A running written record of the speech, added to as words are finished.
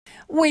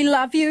We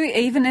love you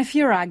even if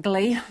you're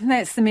ugly.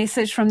 That's the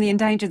message from the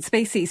Endangered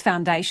Species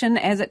Foundation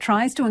as it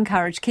tries to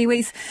encourage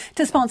Kiwis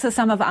to sponsor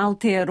some of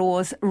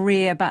Aotearoa's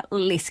rare but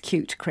less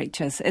cute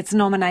creatures. It's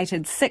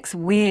nominated 6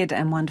 weird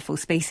and wonderful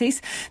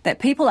species that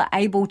people are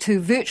able to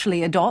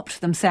virtually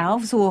adopt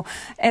themselves or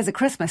as a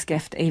Christmas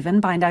gift even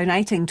by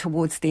donating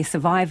towards their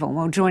survival.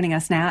 Well, joining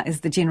us now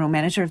is the General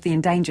Manager of the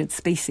Endangered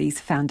Species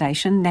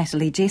Foundation,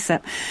 Natalie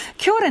Jessup.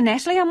 Kia ora,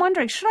 Natalie. I'm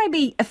wondering, should I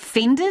be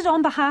offended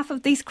on behalf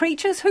of these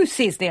creatures? Who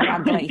says they're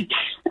ugly?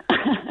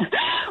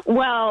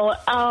 Well,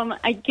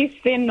 I guess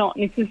they're not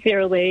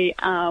necessarily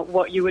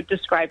what you would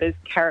describe as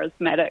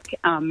charismatic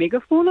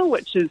megafauna,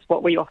 which is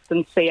what we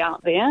often see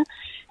out there.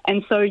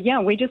 And so,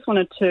 we just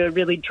wanted to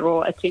really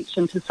draw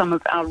attention to some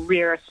of our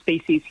rarer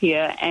species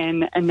here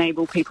and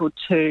enable people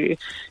to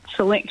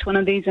select one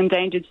of these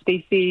endangered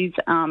species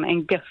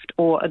and gift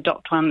or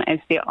adopt one as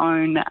their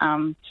own.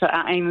 So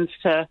our aim is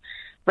to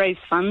raise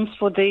funds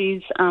for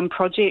these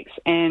projects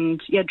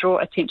and, draw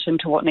attention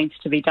to what needs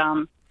to be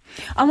done.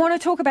 I want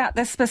to talk about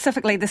this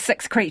specifically, the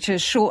 6 creatures,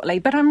 shortly,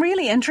 but I'm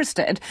really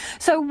interested.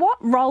 So what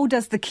role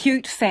does the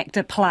cute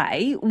factor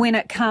play when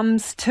it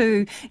comes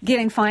to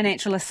getting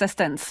financial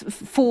assistance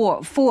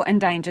for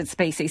endangered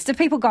species? Do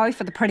people go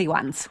for the pretty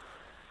ones?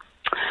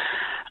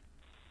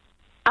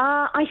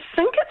 I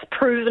think it's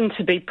proven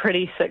to be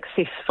pretty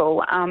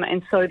successful,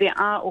 and so there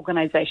are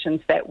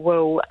organisations that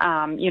will,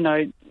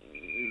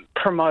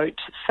 promote,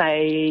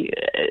 say,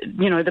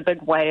 the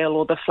big whale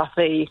or the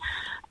fluffy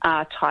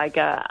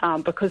tiger,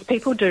 because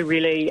people do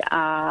really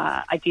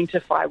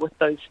identify with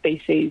those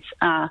species.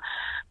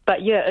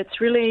 But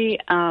it's really,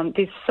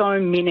 there's so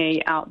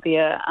many out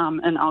there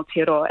in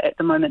Aotearoa at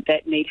the moment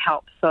that need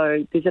help.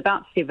 So there's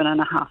about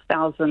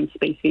 7,500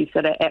 species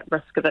that are at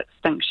risk of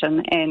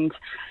extinction, and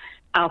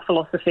our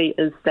philosophy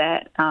is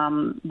that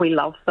we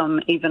love them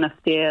even if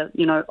they're,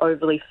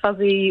 overly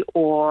fuzzy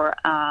or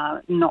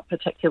not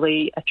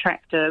particularly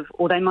attractive,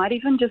 or they might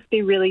even just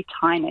be really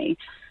tiny.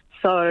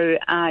 So,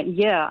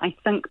 I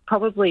think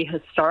probably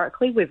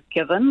historically we've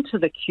given to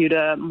the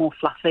cuter, more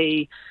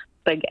fluffy,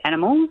 big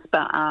animals.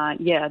 But,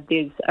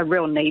 there's a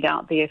real need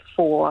out there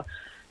for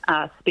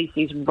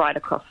species right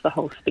across the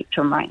whole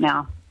spectrum right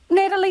now.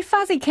 Natalie,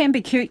 fuzzy can be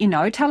cute,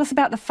 Tell us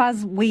about the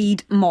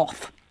fuzzweed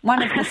moth,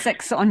 one of the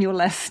 6 on your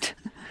list.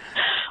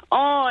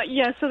 Oh,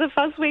 yeah, so the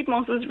fuzzweed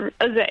moth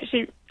is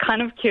actually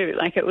kind of cute.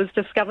 Like, it was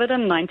discovered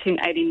in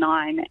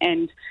 1989,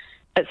 and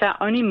it's our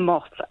only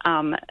moth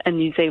in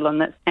New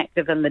Zealand that's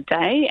active in the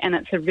day, and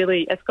it's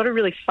got a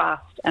really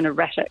fast and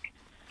erratic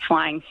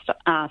flying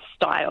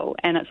style,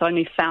 and it's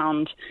only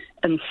found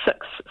in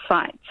 6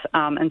 sites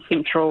in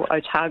central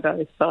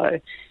Otago. So,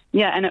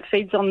 and it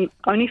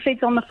only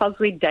feeds on the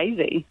fuzzweed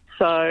daisy,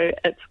 so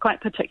it's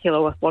quite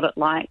particular with what it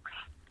likes.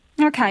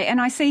 Okay,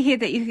 and I see here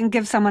that you can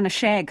give someone a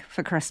shag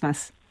for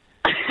Christmas.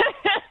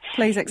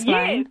 Please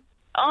explain. Yeah.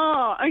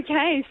 Oh,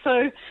 okay.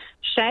 So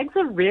shags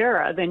are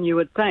rarer than you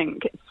would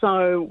think.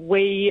 So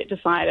we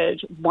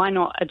decided, why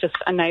not just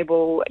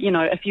enable,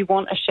 if you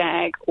want a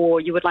shag or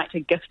you would like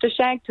to gift a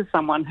shag to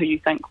someone who you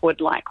think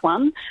would like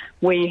one,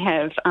 we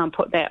have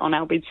put that on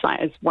our website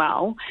as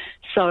well.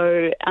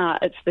 So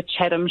it's the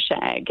Chatham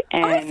shag.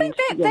 And I think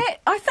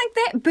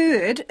that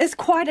bird is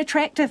quite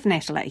attractive,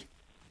 Natalie.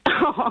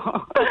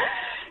 Well,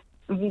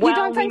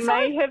 we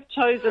may have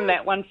chosen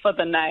that one for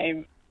the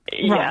name.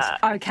 Right,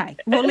 okay.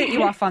 We'll let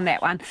you off on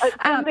that one. It's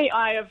in the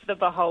eye of the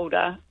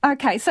beholder.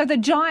 Okay, so the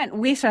giant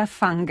weta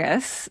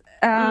fungus,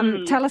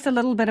 tell us a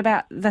little bit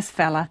about this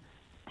fella.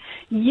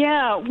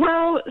 Yeah,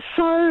 well,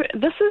 so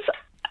this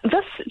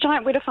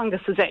giant weta fungus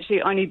has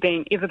actually only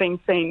ever been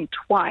seen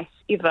twice,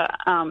 ever.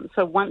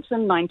 So once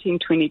in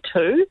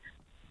 1922.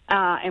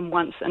 And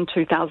once in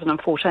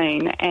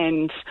 2014.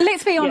 And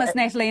let's be honest,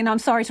 Natalie, and I'm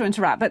sorry to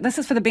interrupt, but this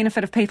is for the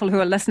benefit of people who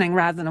are listening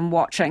rather than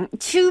watching.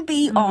 To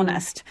be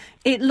honest,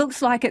 it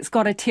looks like it's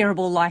got a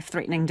terrible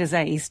life-threatening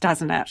disease,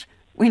 doesn't it,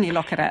 when you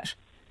look at it?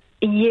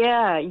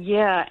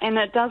 Yeah, and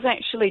it does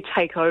actually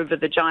take over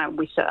the giant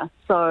weta.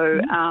 So,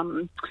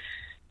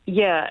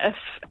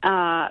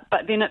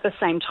 but then at the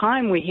same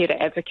time, we're here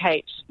to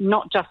advocate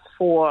not just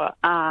for,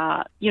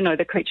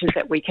 the creatures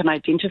that we can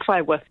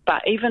identify with,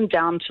 but even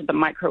down to the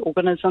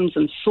microorganisms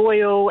in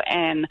soil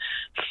and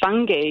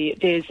fungi.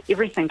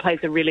 Everything plays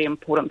a really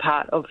important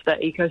part of the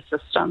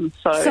ecosystem.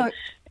 So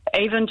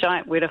even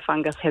giant weta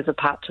fungus has a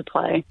part to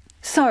play.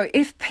 So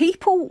if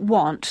people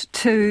want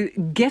to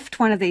gift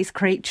one of these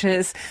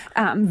creatures,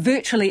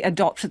 virtually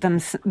adopt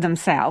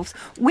themselves,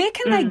 where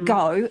can they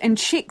go and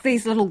check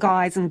these little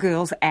guys and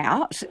girls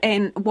out,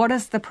 and what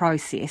is the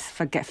process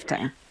for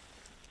gifting?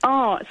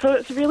 Oh, so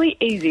it's really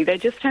easy. They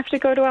just have to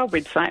go to our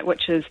website,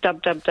 which is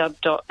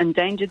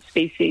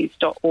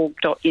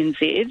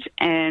www.endangeredspecies.org.nz,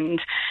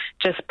 and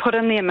just put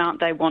in the amount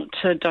they want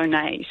to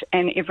donate,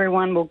 and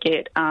everyone will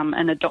get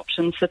an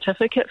adoption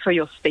certificate for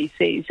your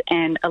species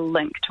and a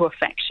link to a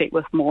fact sheet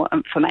with more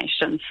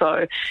information.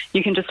 So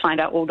you can just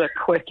find out all the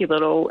quirky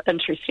little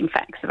interesting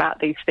facts about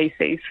these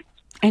species.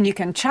 And you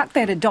can chuck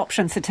that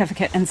adoption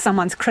certificate in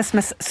someone's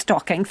Christmas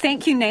stocking.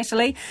 Thank you,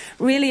 Natalie.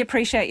 Really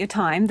appreciate your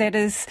time. That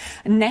is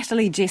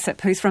Natalie Jessup,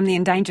 who's from the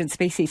Endangered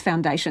Species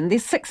Foundation.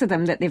 There's 6 of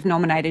them that they've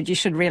nominated. You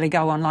should really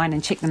go online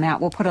and check them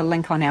out. We'll put a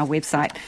link on our website.